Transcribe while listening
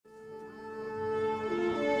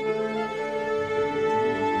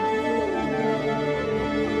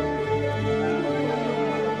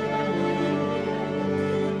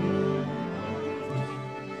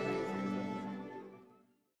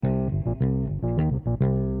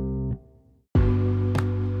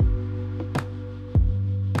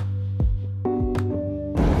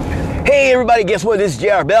Hey everybody, guess what? This is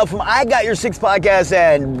JR Bell from I Got Your Six Podcast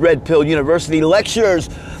and Red Pill University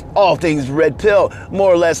lectures. All things red pill,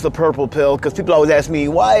 more or less the purple pill, because people always ask me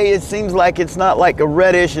why it seems like it's not like a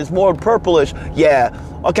reddish, it's more purplish. Yeah,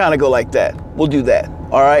 I'll kind of go like that. We'll do that,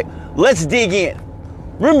 all right? Let's dig in.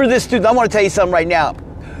 Remember this, student, I want to tell you something right now.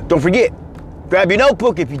 Don't forget, grab your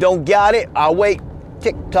notebook. If you don't got it, I'll wait.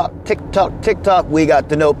 Tick tock, tick tock, tick tock. We got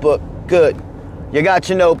the notebook. Good. You got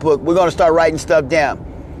your notebook. We're going to start writing stuff down.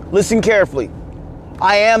 Listen carefully.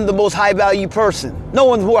 I am the most high value person. No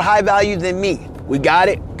one's more high value than me. We got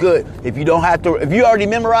it? Good. If you already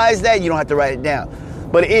memorized that, you don't have to write it down.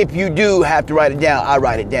 But if you do have to write it down, I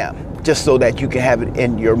write it down just so that you can have it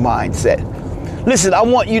in your mindset. Listen, I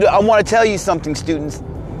want to tell you something, students.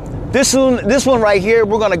 This one right here,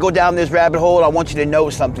 we're going to go down this rabbit hole. I want you to know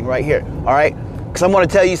something right here. All right? Because I want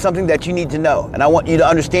to tell you something that you need to know. And I want you to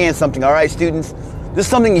understand something. All right, students? This is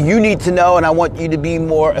something you need to know, and I want you to be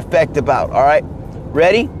more effective about. All right?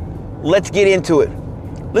 Ready? Let's get into it.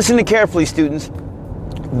 Listen carefully, students.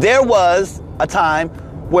 There was a time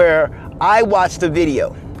where I watched a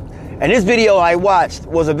video. And this video I watched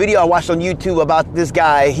was a video I watched on YouTube about this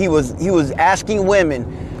guy. He was asking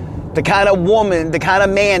women the kind of woman, the kind of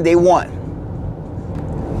man they want.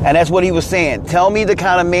 And that's what he was saying. Tell me the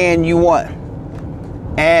kind of man you want.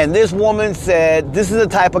 And this woman said, this is the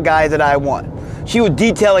type of guy that I want. She was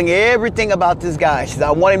detailing everything about this guy. She said,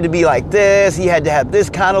 I want him to be like this. He had to have this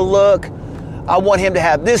kind of look. I want him to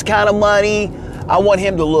have this kind of money. I want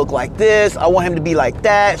him to look like this. I want him to be like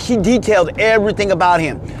that. She detailed everything about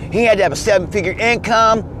him. He had to have a 7-figure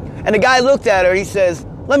income. And the guy looked at her. He says,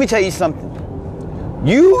 let me tell you something.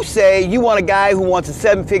 You say you want a guy who wants a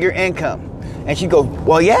 7-figure income. And she goes,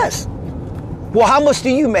 well, yes. Well, how much do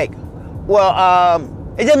you make? Well,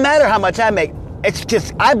 it doesn't matter how much I make. It's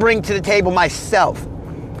just I bring to the table myself.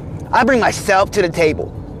 I bring myself to the table.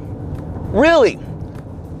 Really?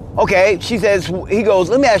 Okay, he goes,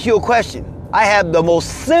 let me ask you a question. I have the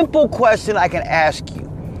most simple question I can ask you.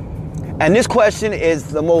 And this question is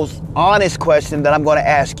the most honest question that I'm going to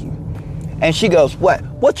ask you. And she goes, what?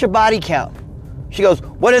 What's your body count? She goes,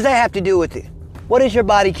 what does that have to do with it? What is your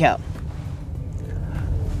body count?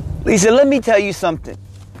 Lisa, let me tell you something.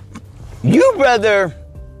 You rather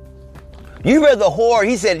whore,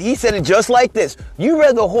 he said it just like this. You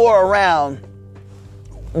rather whore around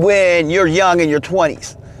when you're young in your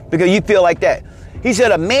 20s because you feel like that. He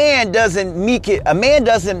said a man doesn't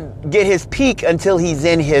get his peak until he's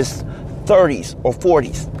in his 30s or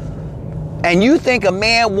 40s. And you think a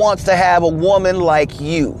man wants to have a woman like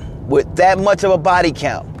you with that much of a body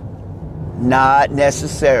count? Not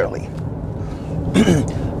necessarily.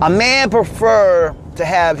 A man prefer to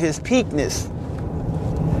have his peakness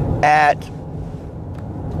at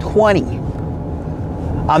 20.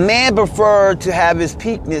 A man preferred to have his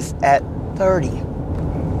peakness at 30.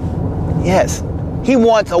 Yes. He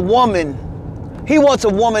wants a woman. He wants a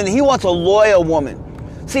loyal woman.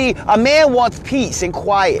 See, a man wants peace and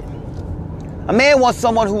quiet. A man wants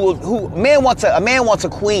someone a man wants a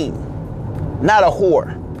queen, not a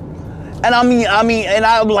whore. And and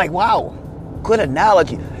I'm like, wow, good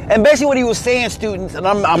analogy. And basically what he was saying, students, and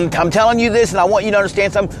I'm telling you this, and I want you to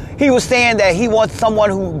understand something. He was saying that he wants someone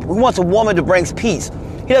who wants a woman who brings peace.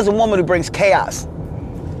 He doesn't want a woman who brings chaos.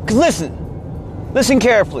 Because listen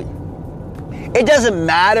carefully. It doesn't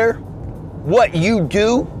matter what you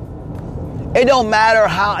do. It doesn't matter. A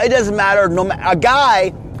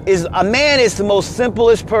man is the most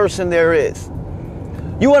simplest person there is.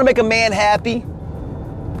 You want to make a man happy?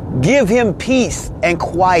 Give him peace and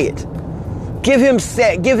quiet. Give him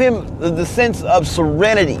the sense of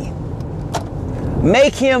serenity.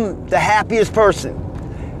 Make him the happiest person.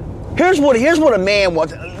 Here's what a man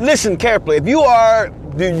wants. Listen carefully.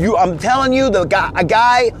 I'm telling you, a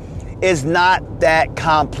guy is not that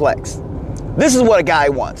complex. This is what a guy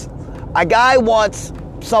wants. A guy wants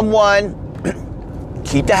someone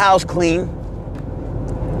keep the house clean,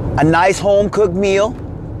 a nice home cooked meal,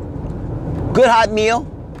 good hot meal.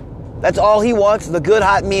 That's all he wants, the good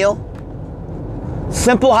hot meal.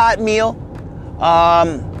 Simple hot meal,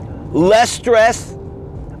 less stress.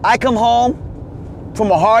 I come home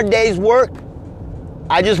from a hard day's work.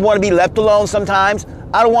 I just want to be left alone sometimes.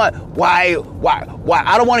 I don't want why I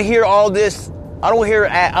don't want to hear all this. I don't want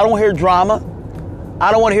to hear drama.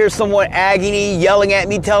 I don't want to hear someone agony yelling at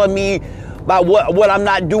me, telling me about what I'm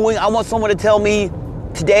not doing. I want someone to tell me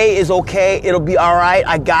today is okay. It'll be all right.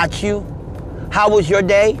 I got you. How was your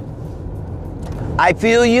day? I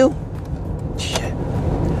feel you.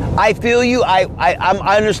 I feel you. I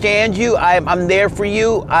understand you. I'm there for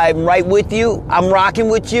you. I'm right with you. I'm rocking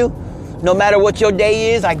with you. No matter what your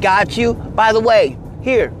day is, I got you. By the way,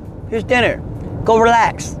 here, Here's dinner. Go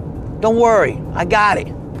relax. Don't worry. I got it.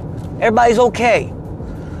 Everybody's okay.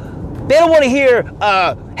 They don't want to hear,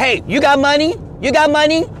 hey, you got money? You got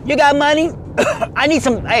money? You got money? I need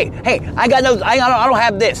some, hey, I got no, I don't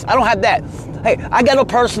have this. I don't have that. Hey, I got no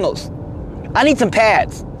personals. I need some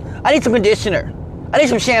pads. I need some conditioner. I need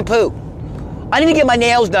some shampoo. I need to get my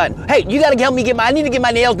nails done. Hey, you got to help me I need to get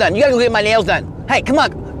my nails done. You got to go get my nails done. Hey, come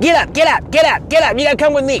on. Get up. You got to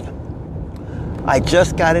come with me. I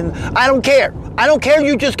just got in. I don't care. I don't care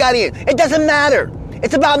you just got in. It doesn't matter.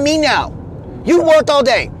 It's about me now. You worked all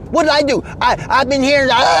day. What did I do? I've been here.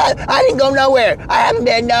 I didn't go nowhere. I haven't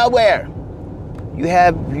been nowhere.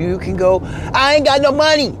 You can go. I ain't got no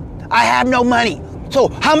money. I have no money. So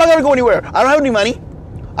how am I going to go anywhere? I don't have any money.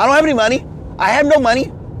 I don't have any money. I have no money.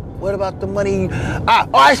 What about the money?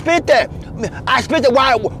 I spent that. I spent it.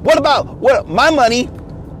 Why? What about my money?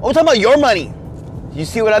 I'm talking about your money. You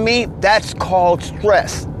see what I mean? That's called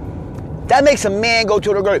stress. That makes a man go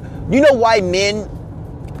to the grave. You know why men?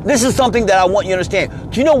 This is something that I want you to understand.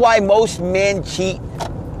 Do you know why most men cheat?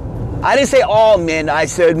 I didn't say all men. I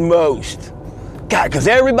said most. God, because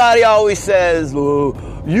everybody always says, oh,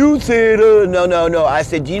 you said, no. I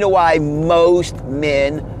said, do you know why most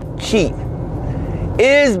men cheat?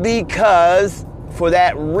 It is because for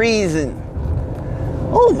that reason.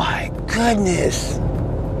 Oh my goodness.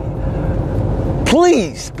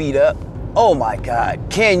 Please speed up. Oh my God.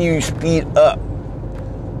 Can you speed up?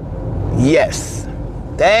 Yes.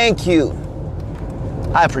 Thank you.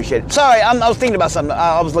 I appreciate it. Sorry, I was thinking about something.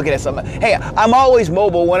 I was looking at something. Hey, I'm always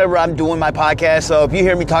mobile whenever I'm doing my podcast. So if you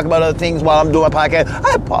hear me talk about other things while I'm doing my podcast,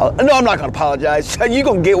 no, I'm not going to apologize. You're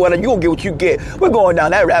going to get what you get. We're going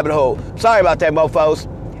down that rabbit hole. Sorry about that, mofos.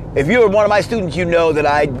 If you're one of my students, you know that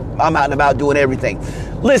I'm out and about doing everything.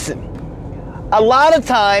 Listen, a lot of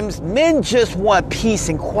times men just want peace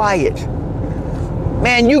and quiet.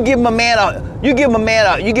 Man, you give a man a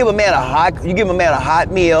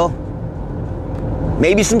hot meal,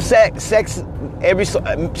 maybe some sex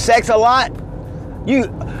a lot.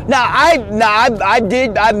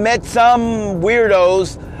 I met some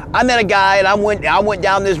weirdos. I met a guy and I went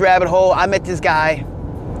down this rabbit hole. I met this guy,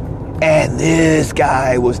 and this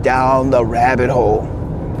guy was down the rabbit hole.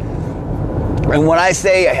 And when I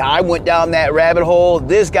say I went down that rabbit hole,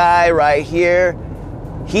 this guy right here,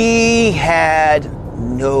 he had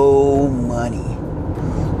no money.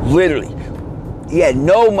 Literally. He had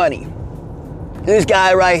no money. This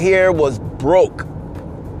guy right here was broke.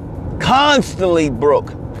 Constantly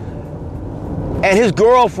broke. And his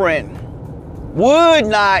girlfriend would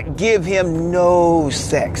not give him no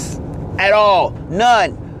sex at all.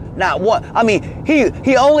 None. Not one. I mean,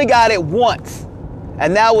 he only got it once.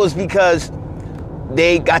 And that was because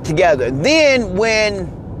they got together. Then when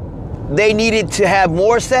they needed to have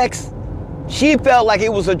more sex, she felt like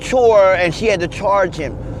it was a chore and she had to charge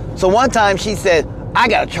him. So one time she said, I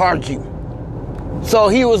gotta charge you. So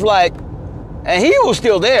he was like, and he was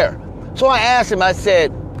still there. So I asked him,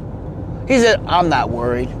 he said, I'm not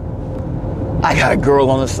worried. I got a girl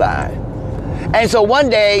on the side. And so one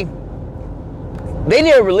day, they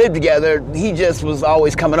never lived together. He just was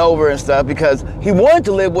always coming over and stuff because he wanted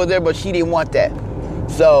to live with her, but she didn't want that.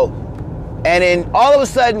 So, and then all of a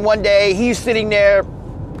sudden one day he's sitting there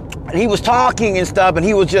and he was talking and stuff and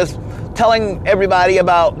he was just telling everybody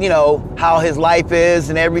about, how his life is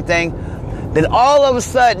and everything. Then all of a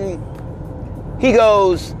sudden he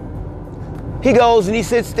goes and he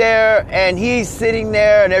sits there and he's sitting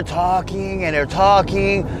there and they're talking and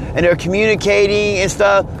they're communicating and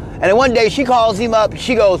stuff. And then one day she calls him up.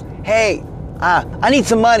 She goes, hey, I need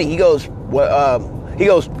some money. He goes, what? He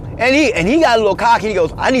goes, and he got a little cocky. He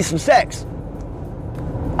goes, I need some sex.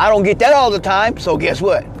 I don't get that all the time. So guess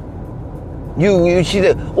what? She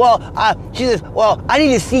said, I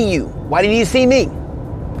need to see you. Why do you need to see me?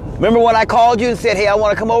 Remember when I called you and said, hey, I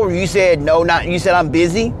want to come over? You said, no, not. You said, I'm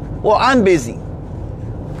busy. Well, I'm busy.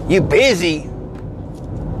 You busy?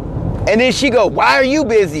 And then she go, why are you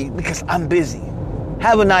busy? Because I'm busy.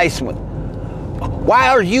 Have a nice one. Why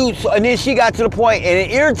are you? And then she got to the point, and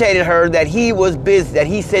it irritated her that he was busy, that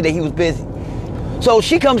he said that he was busy. So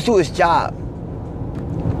she comes to his job.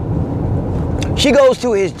 She goes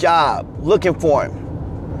to his job looking for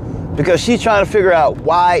him because she's trying to figure out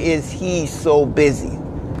why is he so busy.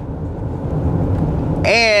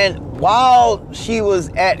 And while she was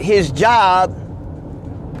at his job,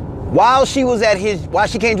 while she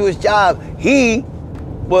came to his job, he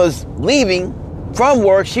was leaving from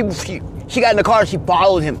work. She got in the car and she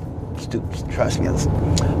followed him. Stupid, trust me.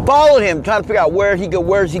 Followed him, trying to figure out where's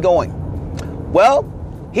he going. Well,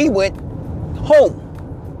 he went home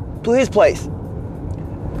to his place.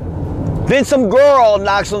 Then some girl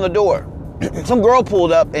knocks on the door. Some girl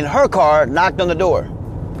pulled up in her car, knocked on the door.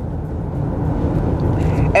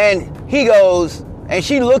 And he goes, and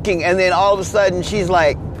she looking, and then all of a sudden she's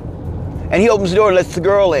like, and he opens the door and lets the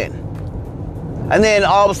girl in. And then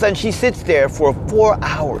all of a sudden she sits there for 4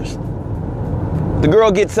 hours. The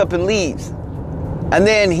girl gets up and leaves. And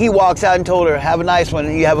then he walks out and told her, have a nice one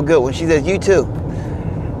and you have a good one. She says, you too.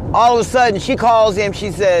 All of a sudden she calls him,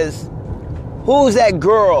 she says, who's that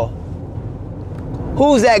girl?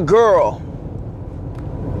 Who's that girl?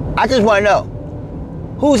 I just want to know.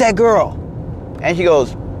 Who's that girl? And he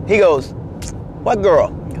goes, what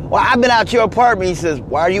girl? Well, I've been out to your apartment. He says,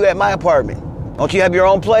 why are you at my apartment? Don't you have your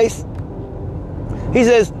own place? He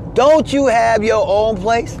says, don't you have your own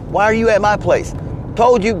place? Why are you at my place?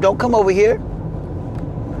 Told you, don't come over here.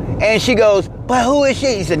 And she goes, but who is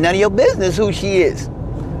she? He said, none of your business who she is.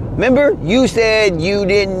 Remember, you said you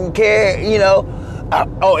didn't care, you know.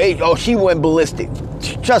 She went ballistic.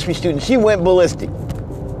 Trust me, students, she went ballistic.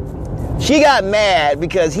 She got mad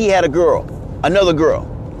because he had a girl, another girl.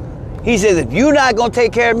 He says, if you're not going to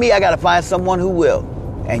take care of me, I got to find someone who will.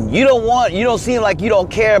 And you don't seem like you don't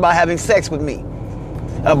care about having sex with me.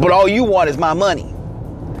 But all you want is my money.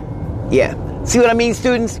 Yeah. See what I mean,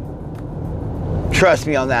 students? Trust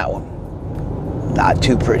me on that one. Not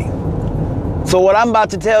too pretty. So what I'm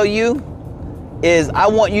about to tell you is I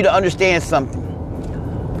want you to understand something.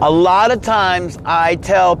 A lot of times I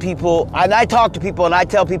tell people, and I talk to people and I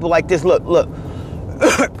tell people like this, look.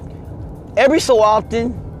 Every so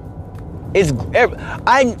often,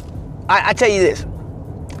 I tell you this.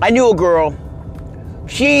 I knew a girl,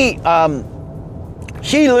 she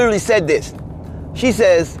literally said this. She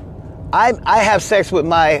says, I have sex with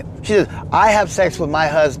my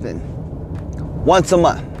husband once a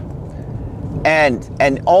month.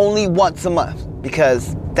 And only once a month,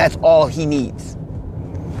 because that's all he needs.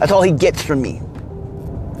 That's all he gets from me.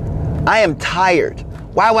 I am tired.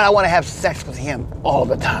 Why would I want to have sex with him all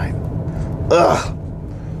the time? Ugh.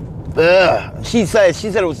 She said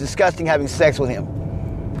it was disgusting having sex with him.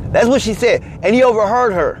 That's what she said. And he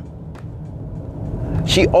overheard her.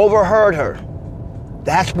 She overheard her.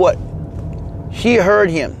 That's what she heard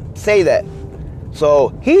him say that.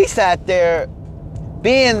 So he sat there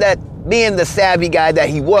being the savvy guy that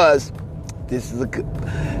he was.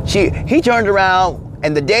 He turned around,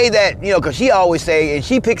 and the day that, because she always say, and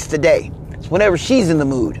she picks the day. It's whenever she's in the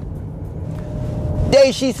mood.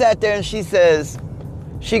 Day she sat there and she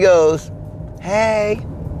goes, hey.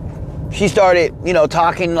 She started,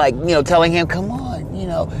 talking like, telling him, come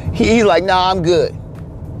on, He's like, nah, I'm good.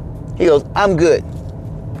 He goes, I'm good.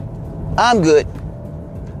 I'm good.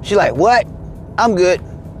 She's like, what? I'm good.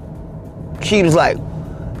 She was like,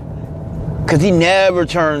 because he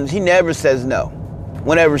never says no.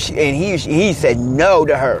 Whenever he said no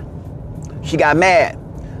to her. She got mad.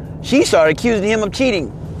 She started accusing him of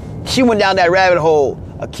cheating. She went down that rabbit hole,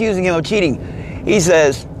 accusing him of cheating. He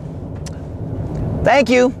says, thank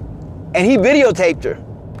you. And he videotaped her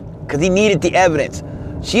because he needed the evidence.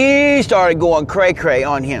 She started going cray-cray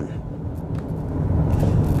on him.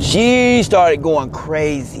 She started going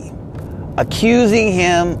crazy, accusing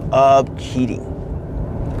him of cheating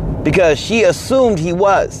because she assumed he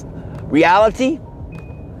was. Reality,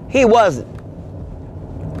 he wasn't.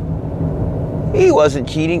 He wasn't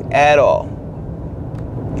cheating at all.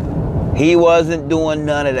 He wasn't doing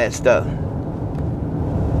none of that stuff.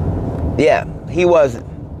 Yeah, he wasn't.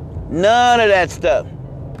 None of that stuff.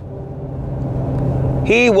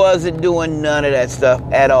 He wasn't doing none of that stuff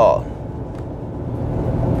at all.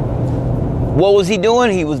 What was he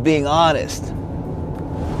doing? He was being honest.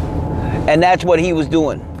 And that's what he was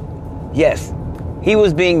doing. Yes, he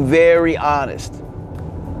was being very honest.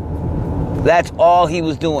 That's all he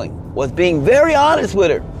was doing, was being very honest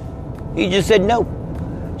with her. He just said no.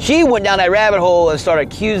 She went down that rabbit hole and started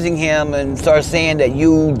accusing him and started saying that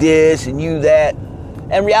you this and you that.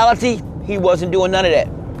 In reality, he wasn't doing none of that.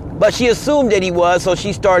 But she assumed that he was, so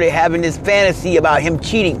she started having this fantasy about him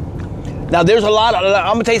cheating. Now, there's I'm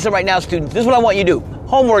going to tell you something right now, students. This is what I want you to do.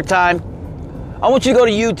 Homework time. I want you to go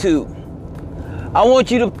to YouTube. I want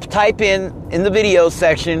you to type in the video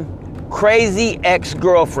section, crazy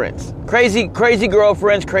ex-girlfriends. Crazy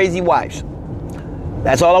girlfriends, crazy wives.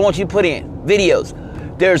 That's all I want you to put in. Videos.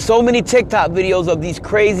 There's so many TikTok videos of these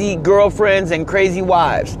crazy girlfriends and crazy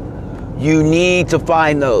wives. You need to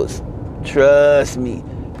find those. Trust me.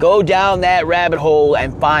 Go down that rabbit hole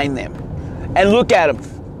and find them. And look at them.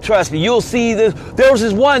 Trust me, you'll see this. There was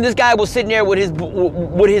this guy was sitting there with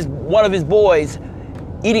one of his boys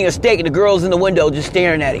eating a steak, and the girl's in the window just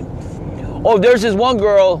staring at him. Oh, there's this one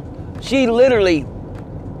girl, she literally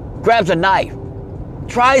grabs a knife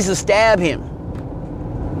tries to stab him.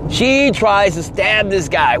 She tries to stab this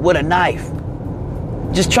guy with a knife.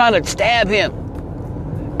 Just trying to stab him.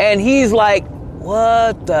 And he's like,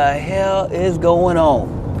 what the hell is going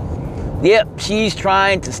on? Yep, she's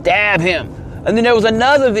trying to stab him. And then there was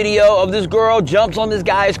another video of this girl jumps on this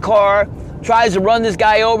guy's car, tries to run this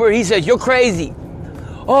guy over. He says, you're crazy.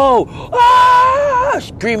 Oh, ah,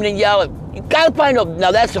 screaming and yelling. You gotta find out.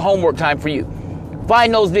 Now that's the homework time for you.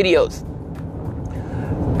 Find those videos.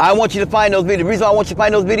 I want you to find those videos. The reason I want you to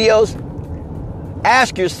find those videos,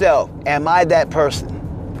 ask yourself, am I that person?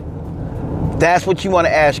 That's what you want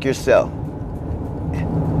to ask yourself.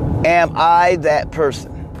 Am I that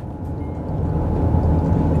person?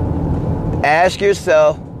 Ask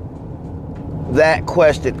yourself that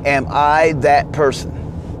question. Am I that person?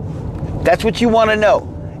 That's what you want to know.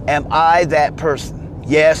 Am I that person?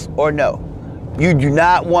 Yes or no? You do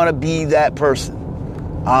not want to be that person.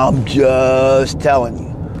 I'm just telling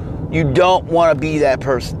you. You don't want to be that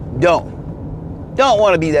person. Don't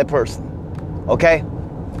want to be that person. Okay?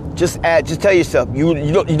 Just tell yourself you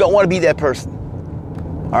don't want to be that person.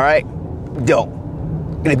 All right? Don't.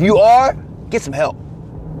 And if you are, get some help.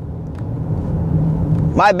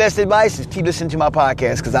 My best advice is keep listening to my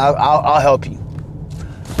podcast because I'll help you.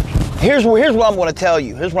 Here's what I'm going to tell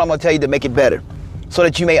you. Here's what I'm going to tell you to make it better so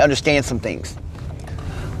that you may understand some things.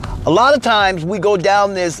 A lot of times we go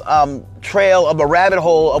down this trail of a rabbit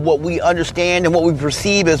hole of what we understand and what we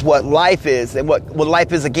perceive as what life is and what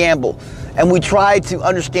life is a gamble. And we try to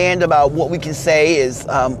understand about what we can say is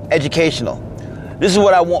educational. This is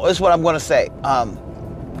what I want. This is what I'm going to say.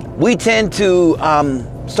 We tend to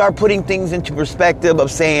start putting things into perspective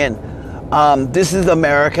of saying, this is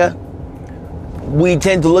America. We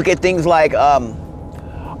tend to look at things like,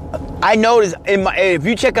 I noticed if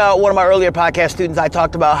you check out one of my earlier podcast students, I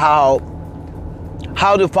talked about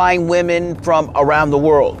how to find women from around the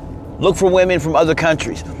world. Look for women from other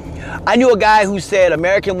countries. I knew a guy who said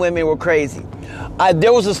American women were crazy.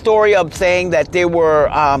 There was a story of saying that there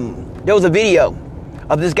was a video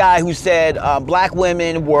of this guy who said black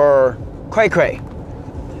women were cray-cray.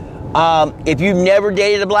 If you've never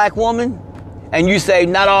dated a black woman and you say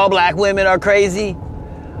not all black women are crazy,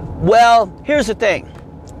 well, here's the thing.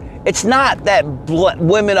 It's not that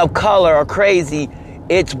women of color are crazy.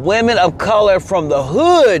 It's women of color from the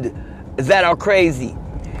hood that are crazy.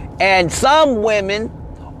 And some women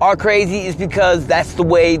are crazy is because that's the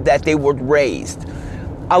way that they were raised.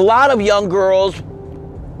 A lot of young girls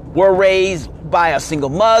were raised by a single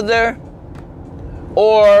mother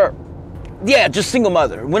or, just single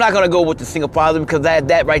mother. We're not going to go with the single father because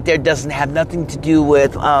that right there doesn't have nothing to do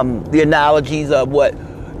with the analogies of what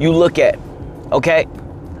you look at. Okay?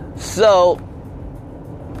 So,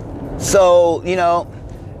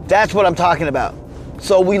 that's what I'm talking about.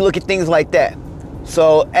 So we look at things like that.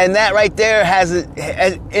 So, and that right there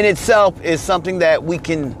in itself is something that we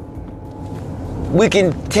can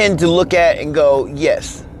tend to look at and go,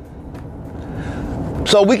 yes.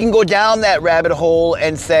 So we can go down that rabbit hole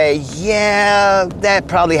and say, yeah, that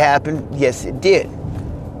probably happened. Yes, it did.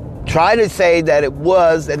 Try to say that it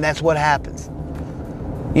was, and that's what happens.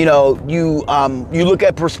 You look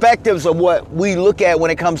at perspectives of what we look at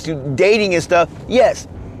when it comes to dating and stuff. Yes,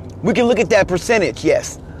 we can look at that percentage.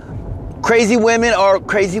 Yes, crazy women are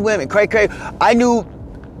crazy women. Cray. I knew,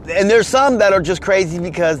 and there's some that are just crazy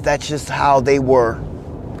because that's just how they were.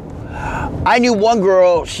 I knew one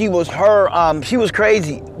girl. She was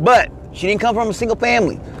crazy, but she didn't come from a single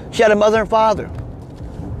family. She had a mother and father.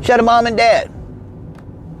 She had a mom and dad,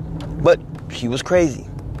 but she was crazy.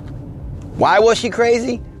 Why was she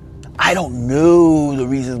crazy? I don't know the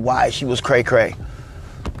reasons why she was cray-cray.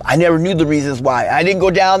 I never knew the reasons why. I didn't go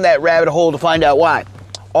down that rabbit hole to find out why.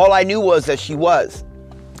 All I knew was that she was.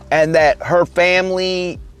 And that her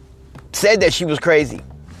family said that she was crazy.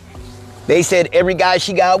 They said every guy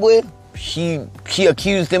she got with, she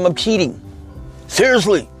accused them of cheating.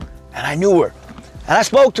 Seriously. And I knew her. And I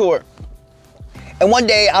spoke to her. And one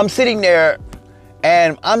day I'm sitting there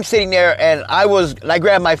and I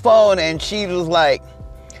grabbed my phone and she was like,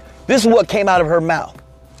 this is what came out of her mouth.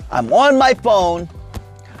 I'm on my phone.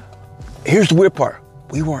 Here's the weird part.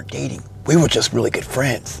 We weren't dating. We were just really good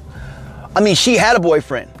friends. I mean, she had a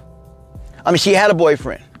boyfriend. And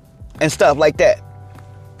stuff like that.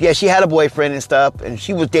 Yeah, she had a boyfriend and stuff, and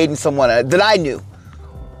she was dating someone that I knew.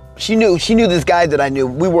 She knew this guy that I knew.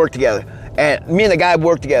 We worked together. And me and the guy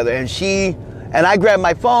worked together, and I grabbed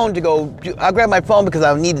my phone because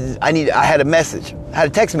I had a message. I had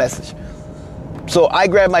a text message. So I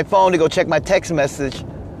grabbed my phone to go check my text message.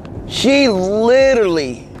 She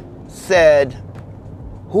literally said,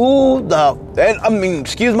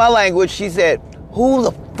 excuse my language, she said, who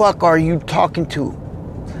the fuck are you talking to?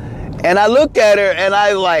 And I looked at her and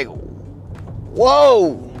I like,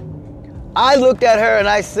 whoa. I looked at her and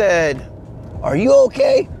I said, are you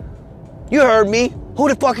okay? You heard me. Who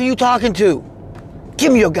the fuck are you talking to?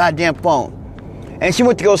 Give me your goddamn phone. And she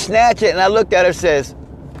went to go snatch it and I looked at her and says,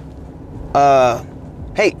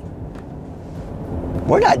 hey,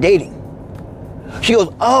 we're not dating. She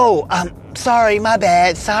goes, oh, I'm sorry, my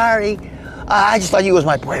bad, sorry. I just thought you was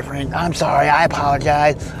my boyfriend. I'm sorry, I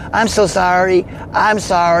apologize. I'm so sorry. I'm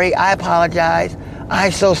sorry, I apologize.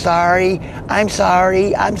 I'm so sorry. I'm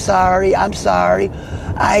sorry. I'm sorry. I'm sorry.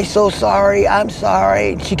 I'm so sorry. I'm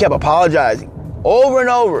sorry. She kept apologizing over and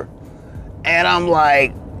over. And I'm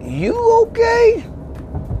like, you okay?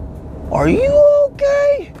 Are you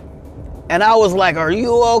okay? And I was like, are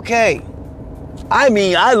you okay? I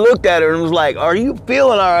mean, I looked at her and was like, are you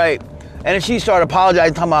feeling all right? And then she started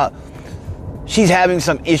apologizing, talking about she's having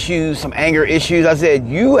some issues, some anger issues. I said,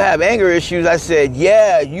 you have anger issues? I said,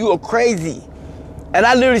 yeah, you are crazy. And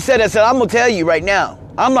I literally said, I'm gonna tell you right now.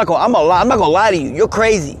 I'm not gonna lie to you. You're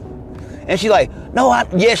crazy. And she's like, no,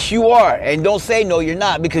 yes, you are. And don't say no, you're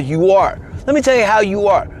not, because you are. Let me tell you how you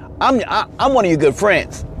are. I'm one of your good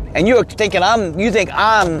friends. And you think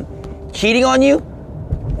I'm cheating on you?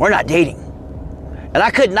 We're not dating. And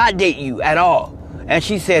I could not date you at all. And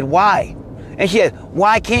she said, why? And she said,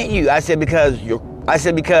 why can't you? I said, because you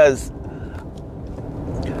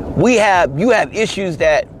have issues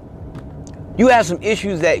that you have some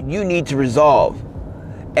issues that you need to resolve.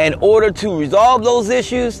 In order to resolve those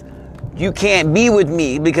issues, you can't be with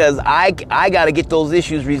me because I got to get those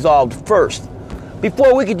issues resolved first.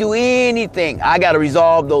 Before we could do anything, I got to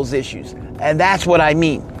resolve those issues. And that's what I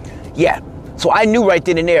mean. Yeah. So I knew right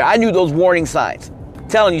then and there. I knew those warning signs. I'm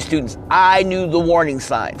telling you, students, I knew the warning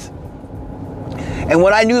signs. And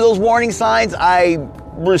when I knew those warning signs, I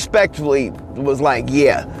respectfully was like,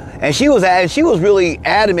 yeah. And she was really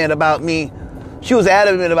adamant about me. She was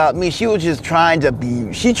just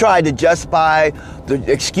she tried to justify the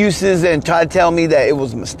excuses and try to tell me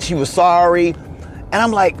that she was sorry. And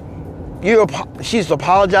I'm like, she's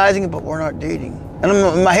apologizing, but we're not dating. And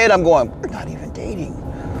in my head, I'm going, we're not even dating.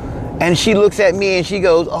 And she looks at me and she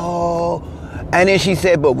goes, oh. And then she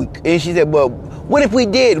said, but what if we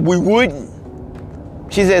did? We wouldn't.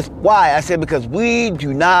 She says, why? I said, because we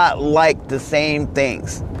do not like the same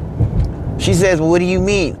things. She says, well, what do you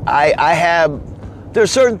mean? There are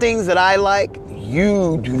certain things that I like,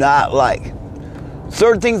 you do not like.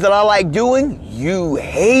 Certain things that I like doing, you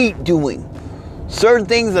hate doing. Certain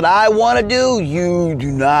things that I want to do, you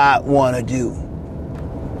do not want to do.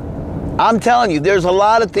 I'm telling you, there's a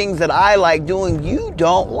lot of things that I like doing, you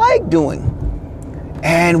don't like doing.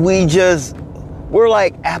 And we're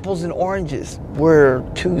like apples and oranges. We're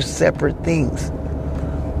two separate things.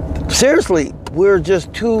 Seriously, we're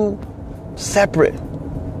just two separate.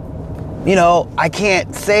 You know, I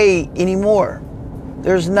can't say anymore.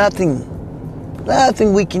 There's nothing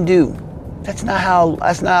we can do. That's not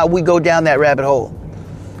how we go down that rabbit hole.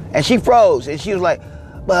 And she froze and she was like,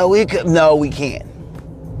 well, no, we can't.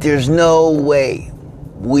 There's no way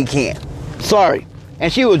we can't. Sorry.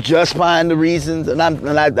 And she was justifying the reasons, and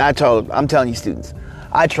I told her, I'm telling you, students,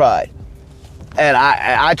 I tried. And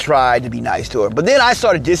I tried to be nice to her. But then I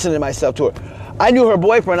started distancing myself to her. I knew her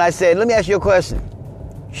boyfriend. I said, let me ask you a question.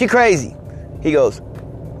 She crazy. He goes,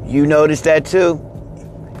 you noticed that too?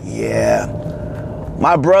 Yeah.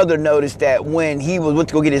 My brother noticed that when he went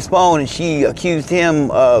to go get his phone and she accused him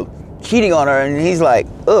of cheating on her, and he's like,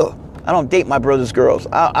 ugh, I don't date my brother's girls.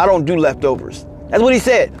 I don't do leftovers. That's what he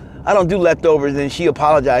said. I don't do leftovers. And she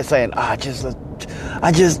apologized saying, I just,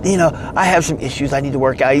 I have some issues I need to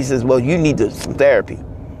work out. He says, well, you need some therapy.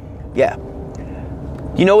 Yeah.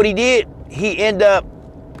 You know what he did? He ended up,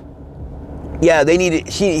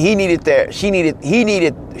 she needed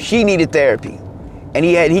therapy. And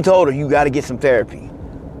he told her, you got to get some therapy.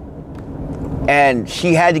 And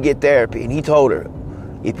she had to get therapy. And he told her,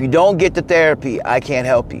 if you don't get the therapy, I can't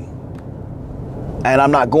help you. And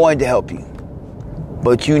I'm not going to help you.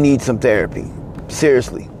 But you need some therapy.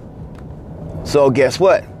 Seriously. So guess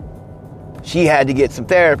what? She had to get some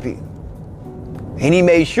therapy. And he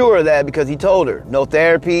made sure of that because he told her, no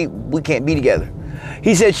therapy, we can't be together.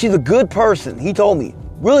 He said, she's a good person. He told me,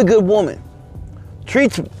 really good woman.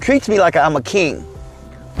 Treats me like I'm a king,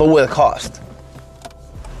 but with a cost.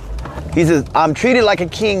 He says, I'm treated like a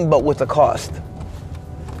king, but with a cost.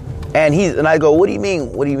 And I go, what do you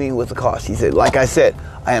mean? What do you mean with the cost? He said, like I said,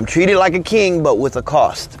 I am treated like a king, but with a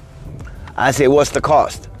cost. I say, what's the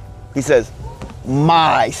cost? He says,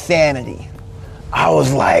 my sanity. I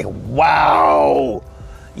was like, wow.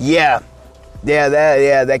 Yeah.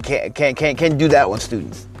 That can't do that one,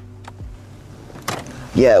 students.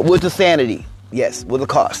 Yeah, with the sanity. Yes, with the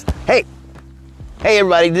cost. Hey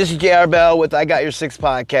everybody, this is J.R. Bell with I Got Your Six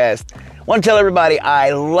podcast. I want to tell everybody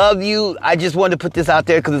I love you. I just wanted to put this out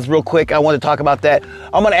there because it's real quick. I want to talk about that.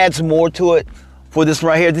 I'm going to add some more to it for this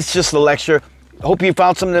right here. This is just a lecture. Hope you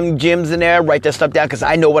found some of them gems in there. Write that stuff down because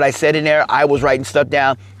I know what I said in there. I was writing stuff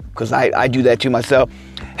down because I do that too myself.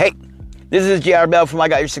 Hey, this is J.R. Bell from I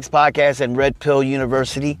Got Your Six podcast and Red Pill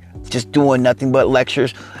University. Just doing nothing but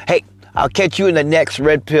lectures. Hey, I'll catch you in the next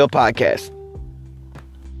Red Pill podcast.